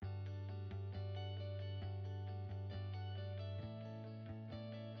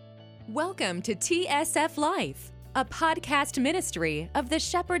Welcome to TSF Life, a podcast ministry of the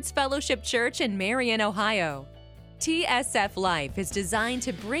Shepherd's Fellowship Church in Marion, Ohio. TSF Life is designed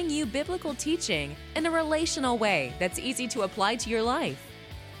to bring you biblical teaching in a relational way that's easy to apply to your life.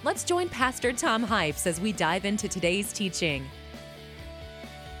 Let's join Pastor Tom Hypes as we dive into today's teaching.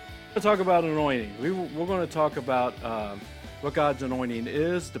 We'll talk about anointing. We're going to talk about what God's anointing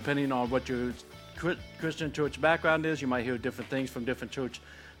is, depending on what your Christian church background is. You might hear different things from different church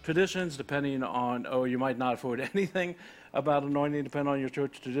traditions, depending on, or you might not have heard anything about anointing, depending on your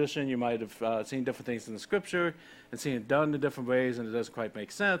church tradition. You might have seen different things in the scripture and seen it done in different ways, and it doesn't quite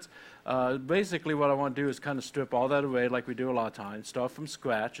make sense. Basically, what I want to do is kind of strip all that away, like we do a lot of times, start from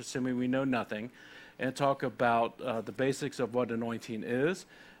scratch, assuming we know nothing, and talk about the basics of what anointing is,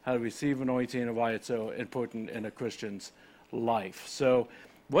 how to receive anointing, and why it's so important in a Christian's life. So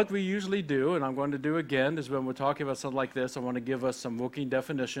what we usually do, and I'm going to do again, is when we're talking about something like this, I want to give us some working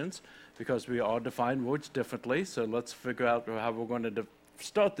definitions because we all define words differently. So let's figure out how we're going to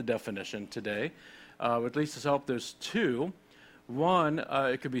start the definition today. At least to help, there's two. One,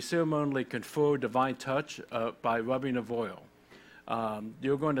 it could be ceremonially conferred divine touch by rubbing of oil.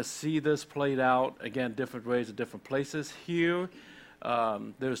 You're going to see this played out, again, different ways at different places. Here,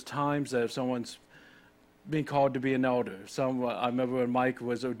 there's times that if someone's being called to be an elder. I remember when Mike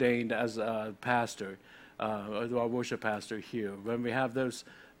was ordained as a pastor, our worship pastor here. When we have those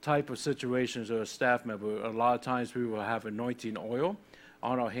type of situations or a staff member, a lot of times we will have anointing oil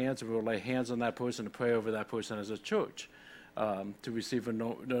on our hands, and we will lay hands on that person and pray over that person as a church to receive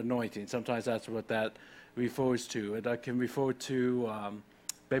the anointing. Sometimes that's what that refers to. It can refer to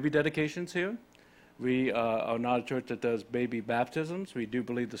baby dedications here. We are not a church that does baby baptisms. We do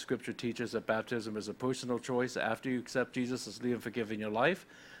believe the scripture teaches that baptism is a personal choice after you accept Jesus as lead and forgive in your life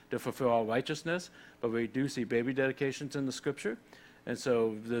to fulfill all righteousness. But we do see baby dedications in the scripture. And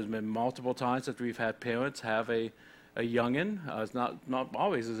so there's been multiple times that we've had parents have a youngin'. It's not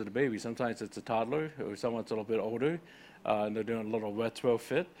always is it a baby. Sometimes it's a toddler or someone that's a little bit older, and they're doing a little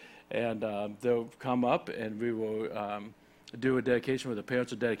retrofit. And they'll come up, and we will do a dedication where the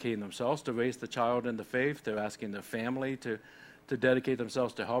parents are dedicating themselves to raise the child in the faith. They're asking their family to dedicate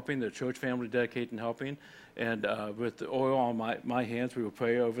themselves to helping, their church family to dedicate and helping. And with the oil on my hands, we will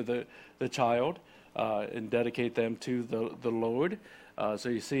pray over the child and dedicate them to the Lord. So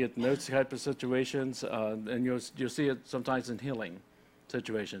you see it in those type of situations, and you'll see it sometimes in healing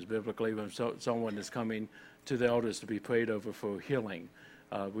situations, biblically, when someone is coming to the elders to be prayed over for healing.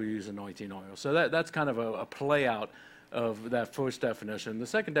 We use anointing oil. So that's kind of a play out of that first definition. The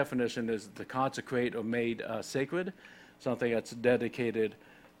second definition is to consecrate or made sacred, something that's dedicated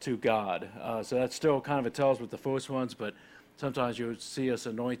to God. So that's still kind of, it tells with the first ones, but sometimes you'll see us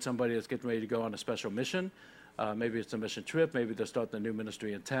anoint somebody that's getting ready to go on a special mission. Maybe it's a mission trip, maybe they're starting a new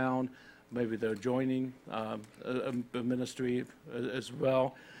ministry in town, maybe they're joining a ministry as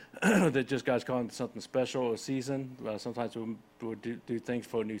well. That just God's calling to something special or season. Sometimes we'll do things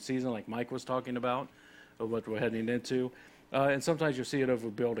for a new season, like Mike was talking about, or what we're heading into. And sometimes you'll see it over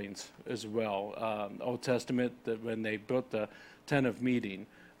buildings as well. Old Testament, that when they built the tent of meeting,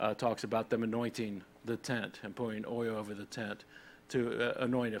 talks about them anointing the tent and pouring oil over the tent to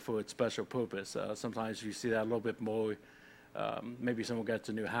anoint it for its special purpose. Sometimes you see that a little bit more. Maybe someone gets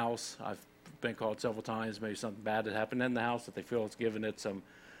a new house. I've been called several times, maybe something bad had happened in the house that they feel it's given it some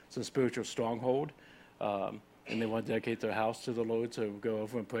spiritual stronghold. And they want to dedicate their house to the Lord, so we'll go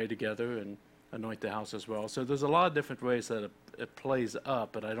over and pray together and anoint the house as well. So there's a lot of different ways that it plays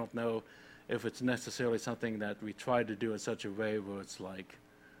up, but I don't know if it's necessarily something that we try to do in such a way where it's like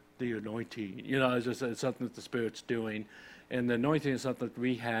the anointing. It's something that the Spirit's doing. And the anointing is something that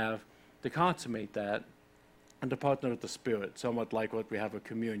we have to consummate that and to partner with the Spirit, somewhat like what we have with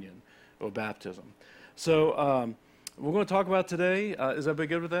communion or baptism. So we're going to talk about today. Is everybody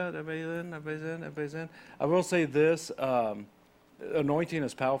good with that? Everybody's in? I will say this. Anointing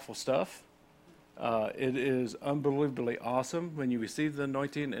is powerful stuff. It is unbelievably awesome when you receive the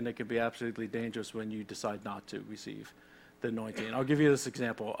anointing, and it can be absolutely dangerous when you decide not to receive the anointing. I'll give you this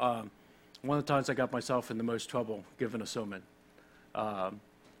example. One of the times I got myself in the most trouble giving a sermon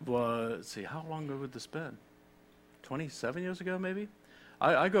was, how long ago would this been? 27 years ago, maybe?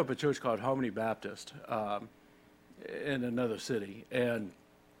 I grew up at a church called Harmony Baptist in another city, and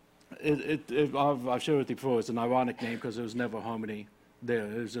I've shared with you before, it's an ironic name because there was never Harmony there.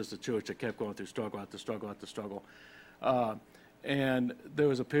 It was just a church that kept going through struggle after struggle after struggle. And there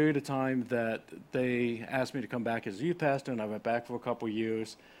was a period of time that they asked me to come back as a youth pastor, and I went back for a couple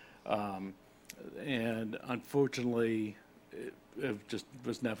years. And unfortunately, it just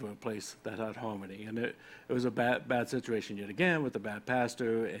was never a place that had harmony. And it was a bad situation yet again with a bad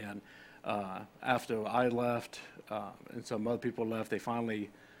pastor. And after I left and some other people left, they finally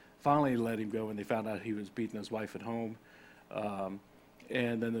let him go when they found out he was beating his wife at home. And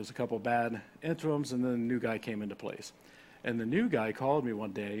then there was a couple of bad interims, and then a new guy came into place. And the new guy called me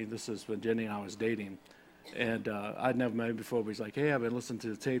one day. This is when Jenny and I was dating. And I'd never met him before, but he's like, hey, I've been listening to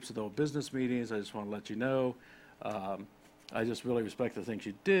the tapes of the old business meetings. I just want to let you know. I just really respect the things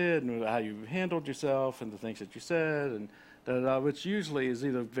you did and how you handled yourself and the things that you said, and which usually is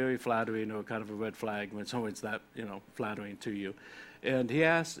either very flattering or kind of a red flag when someone's that, flattering to you. And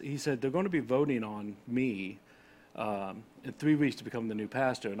he said, they're going to be voting on me in 3 weeks to become the new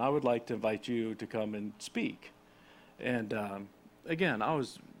pastor, and I would like to invite you to come and speak. And again, I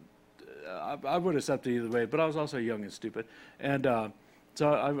would accept it either way, but I was also young and stupid. And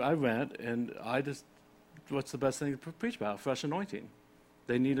so I went, and what's the best thing to preach about? Fresh anointing.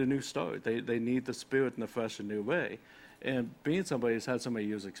 They need a new start. They need the Spirit in a fresh and new way. And being somebody who's had so many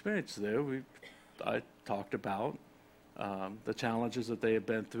years' experience there, I talked about the challenges that they had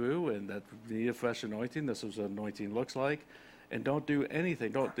been through and that we need a fresh anointing. This is what anointing looks like. And don't do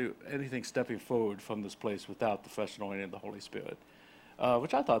anything stepping forward from this place without the fresh anointing of the Holy Spirit,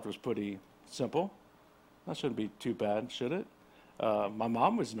 which I thought was pretty simple. That shouldn't be too bad, should it? My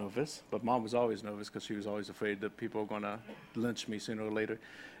mom was nervous, but Mom was always nervous because she was always afraid that people were going to lynch me sooner or later.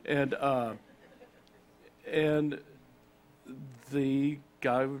 And the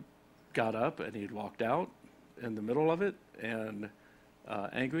guy got up and he walked out in the middle of it and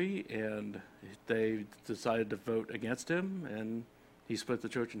angry, and they decided to vote against him, and he split the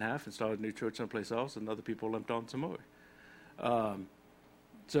church in half and started a new church someplace else, and other people limped on some more.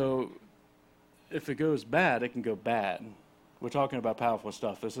 So if it goes bad, it can go bad. We're talking about powerful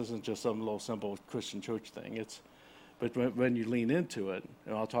stuff. This isn't just some little simple Christian church thing. But when you lean into it,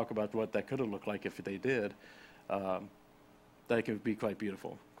 and I'll talk about what that could have looked like if they did, that can be quite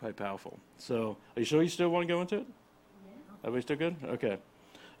beautiful, quite powerful. So are you sure you still want to go into it? Yeah. Are we still good?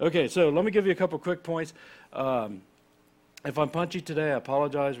 Okay, so let me give you a couple quick points. If I'm punchy today, I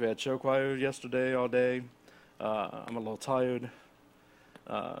apologize. We had show choir yesterday all day. I'm a little tired.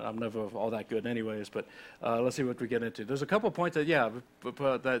 I'm never all that good anyways, but let's see what we get into. There's a couple points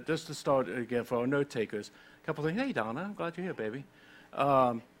that just to start again for our note takers, a couple things. Hey, Donna, I'm glad you're here, baby.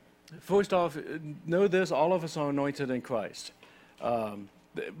 First off, know this, all of us are anointed in Christ.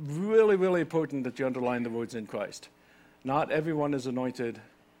 Really, really important that you underline the words in Christ. Not everyone is anointed.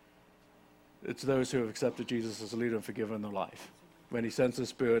 It's those who have accepted Jesus as a leader and forgiven their life. When he sends the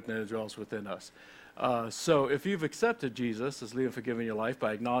Spirit and it dwells within us. So if you've accepted Jesus as leader and forgiving your life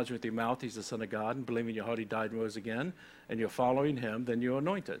by acknowledging with your mouth he's the Son of God and believing in your heart he died and rose again, and you're following him, then you're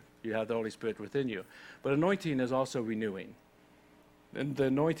anointed. You have the Holy Spirit within you. But anointing is also renewing. And the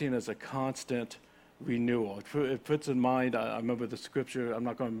anointing is a constant renewal. It puts in mind, I remember the scripture, I'm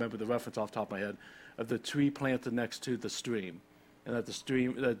not going to remember the reference off the top of my head, of the tree planted next to the stream. And that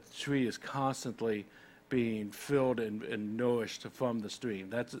the tree is constantly being filled and nourished from the stream.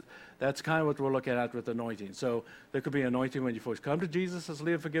 That's kind of what we're looking at with anointing. So there could be anointing when you first come to Jesus as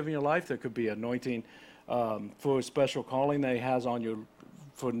leader forgiving your life. There could be anointing for a special calling that he has on you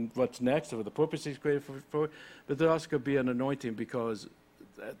for what's next, or the purpose he's created for. But there also could be an anointing because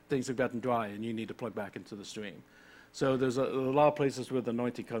things have gotten dry and you need to plug back into the stream. So there's a lot of places where the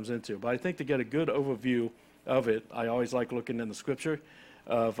anointing comes into. But I think to get a good overview of it, I always like looking in the scripture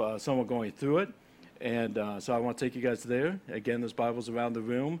of someone going through it. And so I want to take you guys there. Again, there's Bibles around the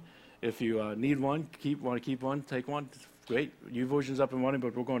room. If you need one, want to keep one, take one. Great. YouVersion's up and running,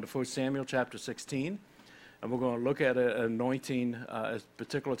 but we're going to 1 Samuel chapter 16. And we're going to look at an anointing, a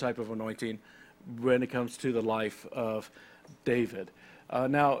particular type of anointing when it comes to the life of David.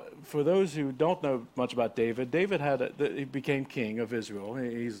 Now, for those who don't know much about David, he became king of Israel.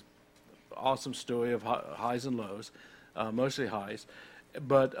 He's an awesome story of highs and lows, mostly highs.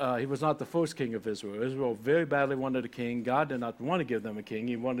 But he was not the first king of Israel. Israel very badly wanted a king. God did not want to give them a king.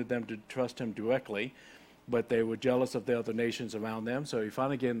 He wanted them to trust him directly, but they were jealous of the other nations around them, so he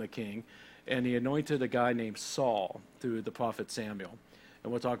finally gave them a king, and he anointed a guy named Saul through the prophet Samuel.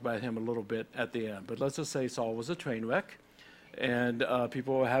 And we'll talk about him a little bit at the end. But let's just say Saul was a train wreck, and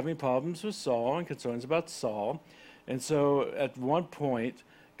people were having problems with Saul and concerns about Saul. And so at one point,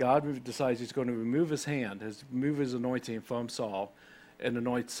 God decides he's going to remove his anointing from Saul and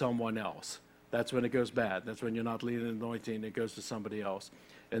anoint someone else. That's when it goes bad. That's when you're not leading an anointing, it goes to somebody else.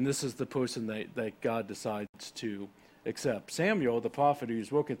 And this is the person that God decides to Except Samuel, the prophet who he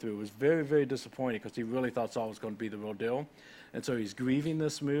was working through, was very, very disappointed because he really thought Saul was going to be the real deal. And so he's grieving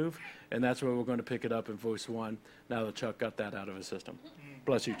this move, and that's where we're going to pick it up in verse 1, now that Chuck got that out of his system.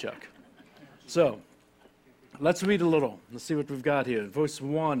 Bless you, Chuck. So, let's read a little. Let's see what we've got here. Verse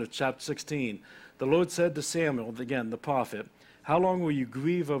 1 of chapter 16. The Lord said to Samuel, again, the prophet, "How long will you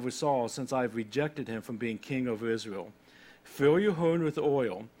grieve over Saul, since I have rejected him from being king over Israel? Fill your horn with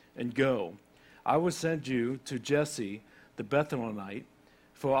oil, and go. I will send you to Jesse the Bethlehemite,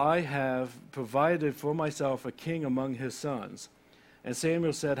 for I have provided for myself a king among his sons." And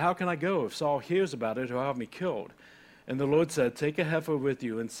Samuel said, "How can I go? If Saul hears about it, he'll have me killed." And the Lord said, "Take a heifer with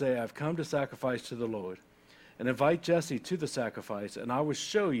you, and say, I've come to sacrifice to the Lord. And invite Jesse to the sacrifice, and I will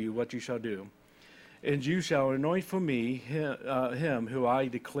show you what you shall do. And you shall anoint for me him who I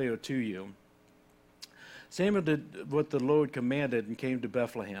declare to you." Samuel did what the Lord commanded and came to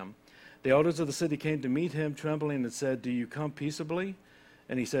Bethlehem. The elders of the city came to meet him, trembling, and said, "Do you come peaceably?"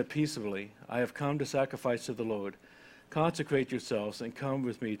 And he said, "Peaceably. I have come to sacrifice to the Lord. Consecrate yourselves and come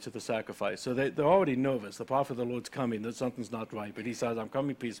with me to the sacrifice." So they're already nervous. The prophet of the Lord's coming, that something's not right. But he says, "I'm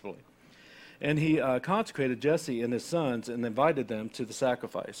coming peaceably." And he consecrated Jesse and his sons and invited them to the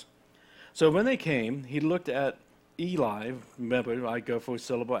sacrifice. So when they came, he looked at Eli. Remember, I go for a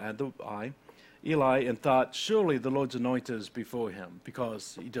syllable, add the I. Eli, and thought, surely the Lord's anointed is before him,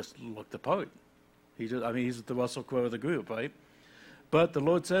 because he just looked the part. He's the Russell Crowe of the group, right? But the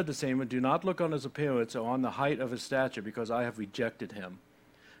Lord said to Samuel, "Do not look on his appearance or on the height of his stature, because I have rejected him.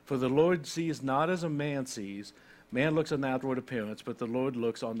 For the Lord sees not as a man sees. Man looks on the outward appearance, but the Lord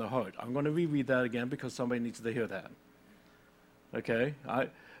looks on the heart." I'm going to reread that again because somebody needs to hear that. Okay?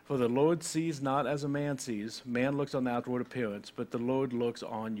 For the Lord sees not as a man sees. Man looks on the outward appearance, but the Lord looks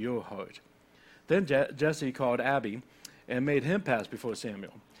on your heart. Then Jesse called Abi and made him pass before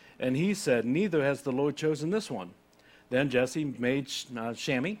Samuel. And he said, "Neither has the Lord chosen this one." Then Jesse made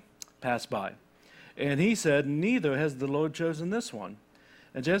Shami pass by. And he said, "Neither has the Lord chosen this one."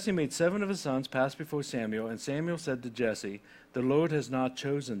 And Jesse made 7 of his sons pass before Samuel. And Samuel said to Jesse, "The Lord has not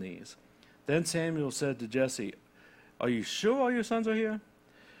chosen these." Then Samuel said to Jesse, "Are you sure all your sons are here?"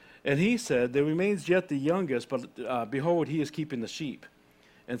 And he said, "There remains yet the youngest, but behold, he is keeping the sheep."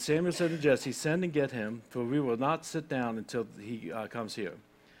 And Samuel said to Jesse, "Send and get him, for we will not sit down until he comes here."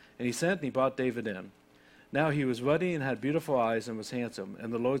 And he sent, and he brought David in. Now he was ruddy and had beautiful eyes and was handsome.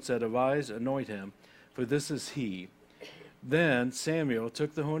 And the Lord said, "Arise, anoint him, for this is he." Then Samuel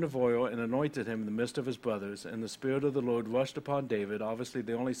took the horn of oil and anointed him in the midst of his brothers. And the Spirit of the Lord rushed upon David, obviously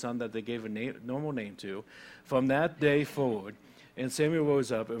the only son that they gave a normal name to, from that day forward. And Samuel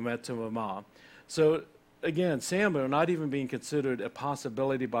rose up and went to Ramah. So again, Samuel, not even being considered a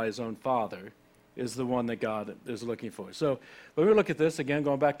possibility by his own father, is the one that God is looking for. So when we look at this, again,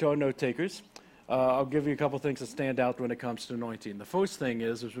 going back to our note takers, I'll give you a couple things that stand out when it comes to anointing. The first thing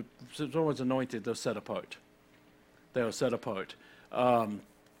is when someone's anointed, they're set apart. They are set apart. And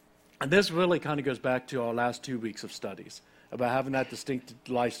this really kind of goes back to our last 2 weeks of studies about having that distinct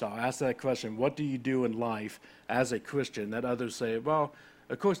lifestyle. Ask that question, what do you do in life as a Christian, that others say, well,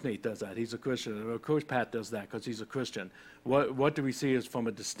 of course Nate does that, he's a Christian, or of course Pat does that because he's a Christian. What do we see is from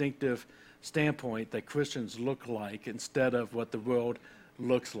a distinctive standpoint that Christians look like instead of what the world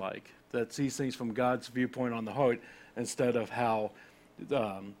looks like, that sees things from God's viewpoint on the heart instead of how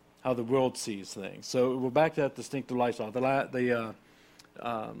the world sees things. So we're back to that distinctive lifestyle.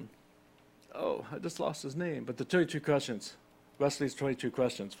 I just lost his name, but the 22 questions, Wesley's 22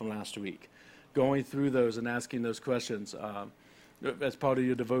 questions from last week, going through those and asking those questions as part of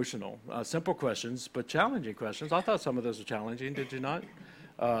your devotional. Simple questions, but challenging questions. I thought some of those were challenging, did you not?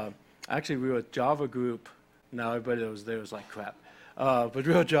 Actually, we were a Java group. Now everybody that was there was like crap. But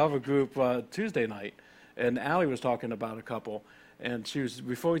we were a Java group Tuesday night, and Allie was talking about a couple, and she was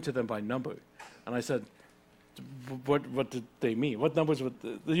referring to them by number. And I said, what did they mean? What numbers would,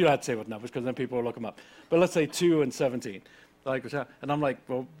 you don't have to say what numbers, because then people will look them up. But let's say 2 and 17. And I'm like,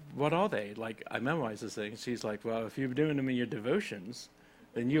 well, what are they? Like, I memorized this thing. She's like, well, if you're doing them in your devotions,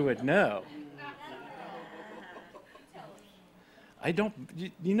 then you would know. I don't,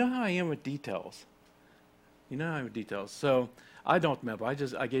 you know how I am with details. You know how I am with details. So I don't remember. I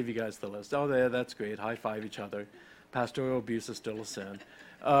gave you guys the list. Oh, there, that's great. High five each other. Pastoral abuse is still a sin.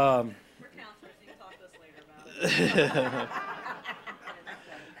 We're counselors. You can talk to us later about it.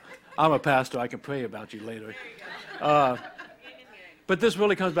 I'm a pastor. I can pray about you later. But this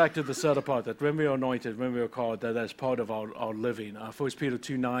really comes back to the set apart, that when we are anointed, when we are called, that that's part of our living. 1 Peter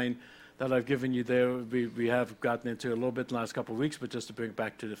 2:9 that I've given you there, we have gotten into a little bit in the last couple of weeks, but just to bring it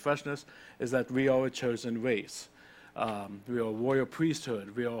back to the freshness, is that we are a chosen race. We are a royal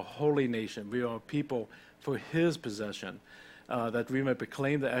priesthood. We are a holy nation. We are a people for his possession, that we may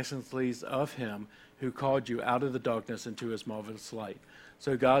proclaim the excellencies of him who called you out of the darkness into his marvelous light.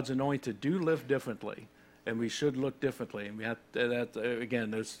 So God's anointed do live differently, and we should look differently. And we have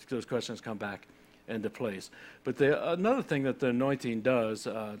again, those questions come back into place. But another thing that the anointing does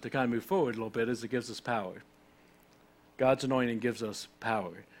to kind of move forward a little bit is it gives us power. God's anointing gives us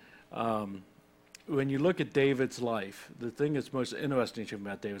power. When you look at David's life, the thing that's most interesting to me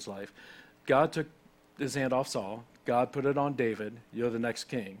about David's life, God took his hand off Saul. God put it on David. You're the next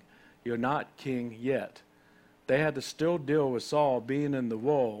king. You're not king yet. They had to still deal with Saul being in the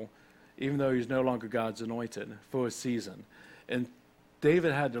role, even though he's no longer God's anointed, for a season. And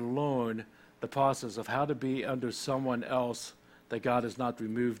David had to learn the process of how to be under someone else that God has not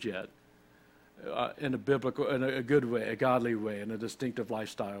removed yet, in a biblical, in a good way, a godly way, in a distinctive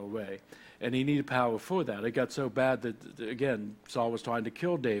lifestyle way. And he needed power for that. It got so bad that, again, Saul was trying to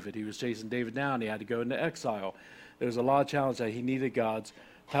kill David. He was chasing David down. He had to go into exile. There was a lot of challenge that he needed God's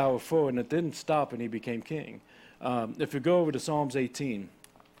power for, and it didn't stop and he became king. If you go over to Psalms 18,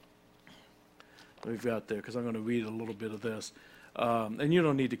 we've got there, because I'm going to read a little bit of this. And you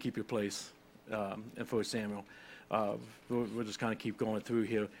don't need to keep your place in 1 Samuel. We'll just kind of keep going through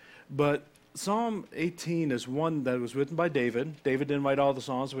here. But Psalm 18 is one that was written by David. David didn't write all the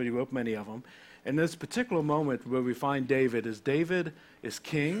Psalms, but he wrote many of them. And this particular moment where we find David is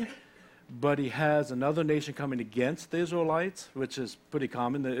king, but he has another nation coming against the Israelites, which is pretty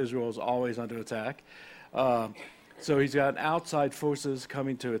common. Israel is always under attack. So he's got outside forces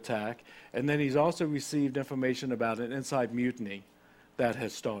coming to attack. And then he's also received information about an inside mutiny that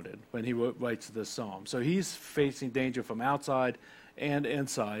has started when he writes this psalm. So he's facing danger from outside and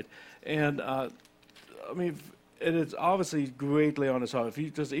inside. And, I mean, it is obviously greatly on his heart. If you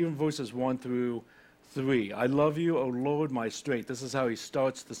just, even verses 1 through 3, I love you, O Lord, my strength. This is how he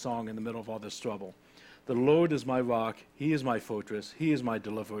starts the song in the middle of all this trouble. The Lord is my rock. He is my fortress. He is my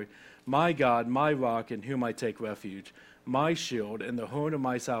deliverer. My God, my rock, in whom I take refuge. My shield and the horn of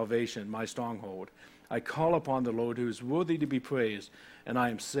my salvation, my stronghold. I call upon the Lord, who is worthy to be praised, and I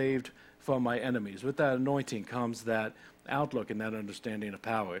am saved from my enemies. With that anointing comes that outlook and that understanding of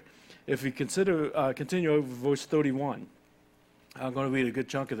power. If we continue over verse 31, I'm going to read a good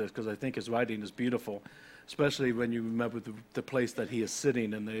chunk of this because I think his writing is beautiful, especially when you remember the place that he is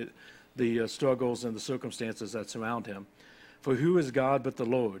sitting and the struggles and the circumstances that surround him. For who is God but the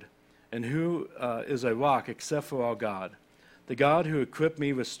Lord? And who is a rock except for our God? The God who equipped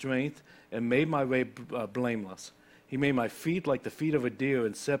me with strength and made my way blameless. He made my feet like the feet of a deer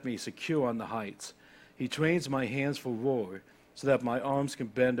and set me secure on the heights. He trains my hands for war, so that my arms can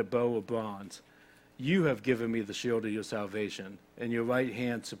bend a bow of bronze. You have given me the shield of your salvation, and your right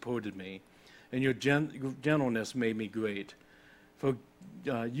hand supported me, and your gentleness made me great. For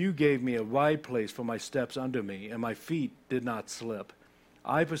you gave me a wide place for my steps under me, and my feet did not slip.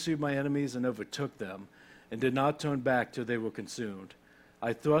 I pursued my enemies and overtook them, and did not turn back till they were consumed.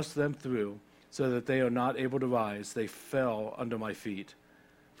 I thrust them through, so that they are not able to rise. They fell under my feet.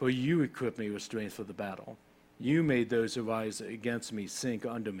 For you equipped me with strength for the battle. You made those who rise against me sink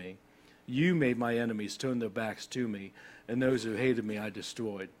under me. You made my enemies turn their backs to me, and those who hated me I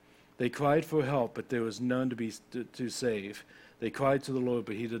destroyed. They cried for help, but there was none to save. They cried to the Lord,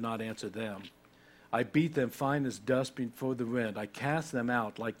 but he did not answer them. I beat them fine as dust before the wind. I cast them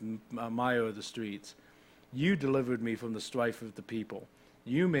out like mire of the streets. You delivered me from the strife of the people.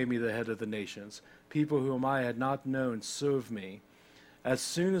 You made me the head of the nations. People whom I had not known served me. As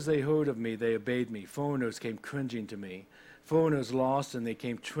soon as they heard of me, they obeyed me. Foreigners came cringing to me. Foreigners lost, and they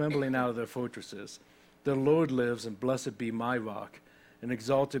came trembling out of their fortresses. The Lord lives, and blessed be my rock, and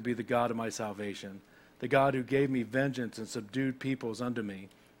exalted be the God of my salvation, the God who gave me vengeance and subdued peoples under me,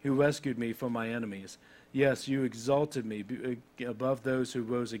 who rescued me from my enemies. Yes, you exalted me above those who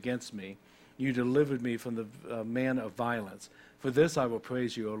rose against me. You delivered me from the man of violence. For this I will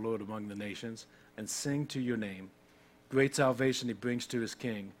praise you, O Lord, among the nations, and sing to your name. Great salvation he brings to his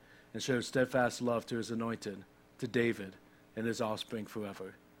king, and shows steadfast love to his anointed, to David and his offspring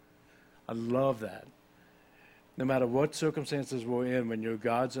forever. I love that. No matter what circumstances we're in, when you're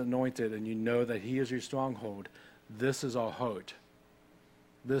God's anointed and you know that he is your stronghold, this is our heart.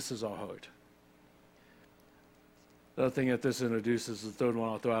 This is our heart. The other thing that this introduces, the third one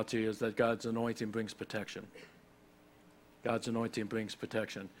I'll throw out to you, is that God's anointing brings protection. God's anointing brings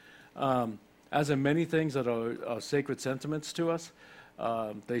protection. As in many things that are sacred sentiments to us,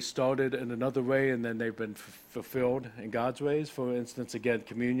 they started in another way and then they've been fulfilled in God's ways. For instance, again,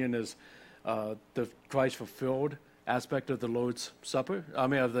 communion is the Christ fulfilled aspect of the Lord's Supper.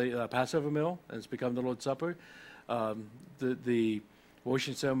 Of the Passover meal, and it's become the Lord's Supper. the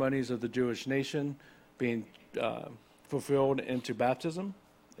washing ceremonies of the Jewish nation being fulfilled into baptism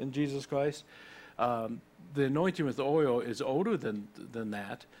in Jesus Christ. The anointing with oil is older than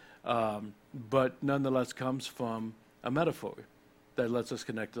that, but nonetheless comes from a metaphor that lets us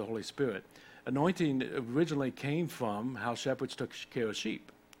connect to the Holy Spirit. Anointing originally came from how shepherds took care of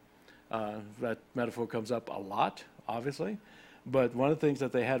sheep. That metaphor comes up a lot, obviously, but one of the things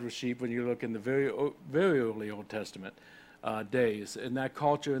that they had with sheep, when you look in the very early Old Testament days, in that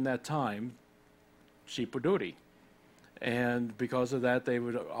culture, in that time, sheep were dirty. And because of that, they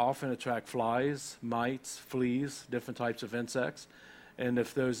would often attract flies, mites, fleas, different types of insects. And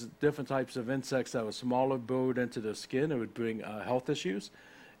if those different types of insects that were smaller burrowed into their skin, it would bring health issues.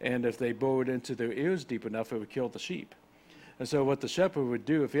 And if they burrowed into their ears deep enough, it would kill the sheep. And so what the shepherd would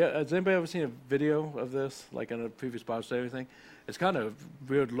do, has anybody ever seen a video of this, like in a previous Bible study or anything? It's kind of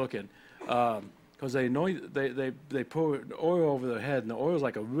weird looking. Because they pour oil over their head, and the oil is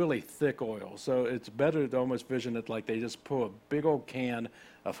like a really thick oil. So it's better to almost vision it like they just pour a big old can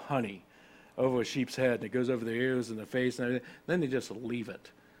of honey over a sheep's head, and it goes over their ears and their face and everything. Then they just leave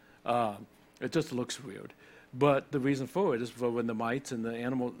it. It just looks weird. But the reason for it is for when the mites and the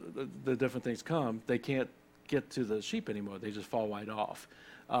animal, the different things come, they can't get to the sheep anymore. They just fall right off.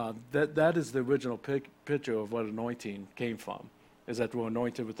 That is the original picture of what anointing came from, is that we're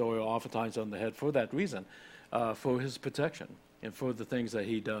anointed with oil oftentimes on the head for that reason, for his protection and for the things that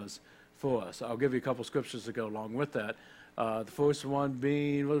he does for us. I'll give you a couple scriptures to go along with that. The first one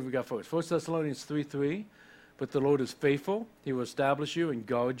being, what have we got first? 1 Thessalonians 3:3, but the Lord is faithful. He will establish you and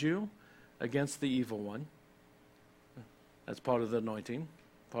guard you against the evil one. That's part of the anointing,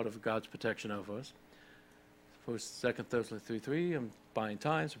 part of God's protection over us. 2 Thessalonians 3:3, I'm buying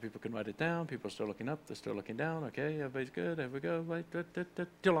time so people can write it down. People are still looking up, they're still looking down. Okay, everybody's good, there we go. Right,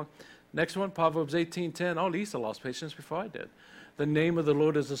 too long. Next one, Proverbs 18:10. Oh, Lisa lost patience before I did. The name of the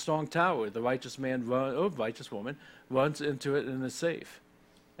Lord is a strong tower. The righteous man, righteous woman, runs into it and is safe,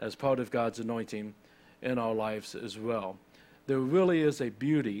 as part of God's anointing in our lives as well. There really is a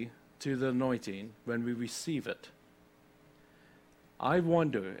beauty to the anointing when we receive it. I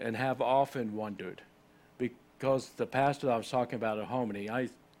wonder, and have often wondered, because the pastor I was talking about at Harmony, I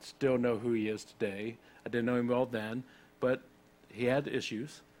still know who he is today. I didn't know him well then, but he had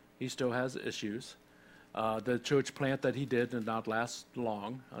issues. He still has issues. The church plant that he did not last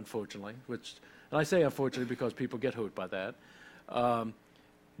long, unfortunately, and I say unfortunately because people get hurt by that.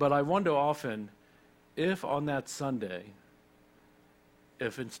 But I wonder often if on that Sunday,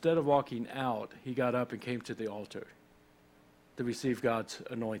 if instead of walking out, he got up and came to the altar to receive God's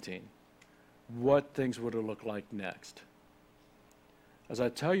anointing, what things would have looked like next. As I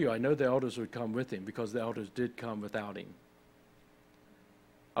tell you, I know the elders would come with him because the elders did come without him.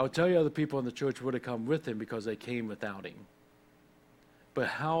 I would tell you other people in the church would have come with him because they came without him. But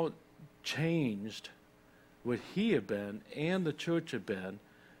how changed would he have been and the church have been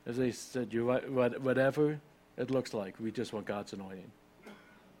as they said, whatever it looks like, we just want God's anointing,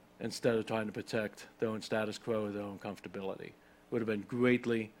 instead of trying to protect their own status quo or their own comfortability. Would have been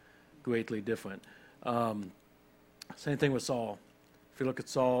greatly, greatly different. Same thing with Saul. If you look at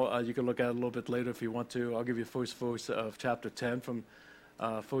Saul, you can look at it a little bit later if you want to. I'll give you the first verse of chapter 10 from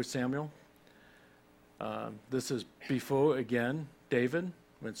 1 Samuel. This is before, again, David,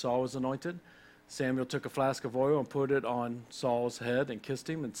 when Saul was anointed. Samuel took a flask of oil and put it on Saul's head and kissed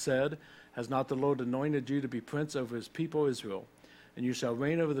him and said, "Has not the Lord anointed you to be prince over his people Israel? And you shall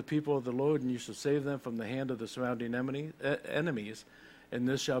reign over the people of the Lord, and you shall save them from the hand of the surrounding enemies. And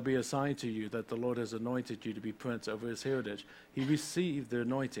this shall be a sign to you that the Lord has anointed you to be prince over his heritage." He received the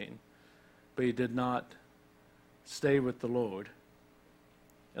anointing, but he did not stay with the Lord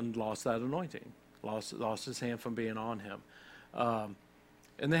and lost that anointing, lost his hand from being on him.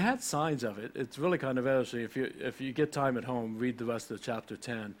 And they had signs of it. It's really kind of interesting. If you get time at home, read the rest of chapter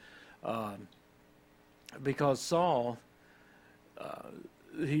 10. Because Saul,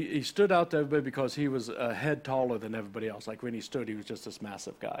 he stood out to everybody because he was a head taller than everybody else. Like when he stood, he was just this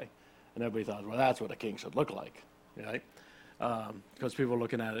massive guy. And everybody thought, well, that's what a king should look like, right? Because people were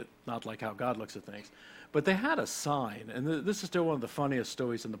looking at it not like how God looks at things. But they had a sign, and this is still one of the funniest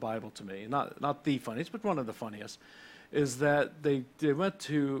stories in the Bible to me. Not the funniest, but one of the funniest, is that they went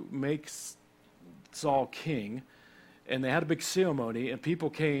to make Saul king, and they had a big ceremony, and people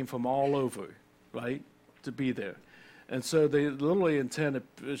came from all over, right, to be there. And so they literally intended,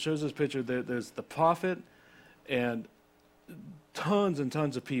 it shows this picture, there's the prophet and tons and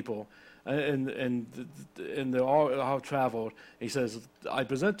tons of people, and they're all traveled. He says, "I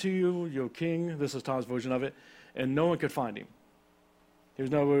present to you your king," this is Tom's version of it, and no one could find him. He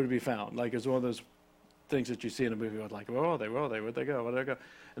was nowhere to be found. Like it's one of those things that you see in a movie. Like, where are they? Where are they? Where'd they go? Where'd they go?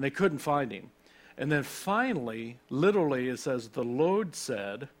 And they couldn't find him. And then finally, literally, it says, the Lord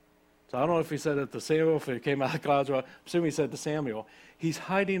said, so I don't know if he said it to Samuel, if it came out of clouds, or I'm assuming he said to Samuel, he's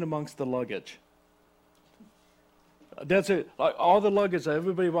hiding amongst the luggage. That's it. Like, all the luggage that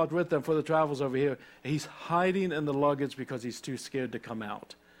everybody brought with them for the travels over here, he's hiding in the luggage because he's too scared to come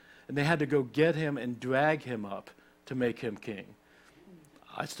out. And they had to go get him and drag him up to make him king.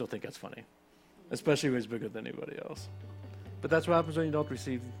 I still think that's funny, especially when he's bigger than anybody else. But that's what happens when you don't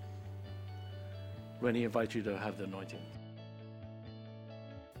receive, when he invites you to have the anointing.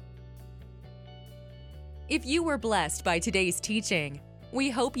 If you were blessed by today's teaching, we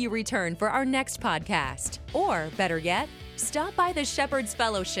hope you return for our next podcast. Or, better yet, stop by the Shepherd's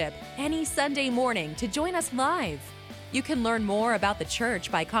Fellowship any Sunday morning to join us live. You can learn more about the church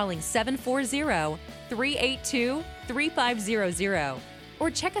by calling 740-382-3500 or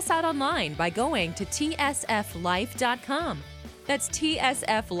check us out online by going to tsflife.com. That's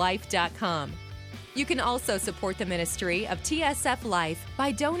tsflife.com. You can also support the ministry of TSF Life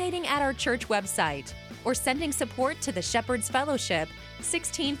by donating at our church website or sending support to the Shepherd's Fellowship,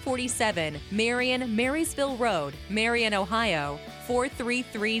 1647 Marion Marysville Road, Marion, Ohio,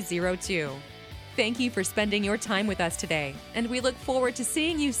 43302. Thank you for spending your time with us today, and we look forward to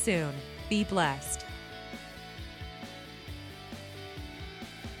seeing you soon. Be blessed.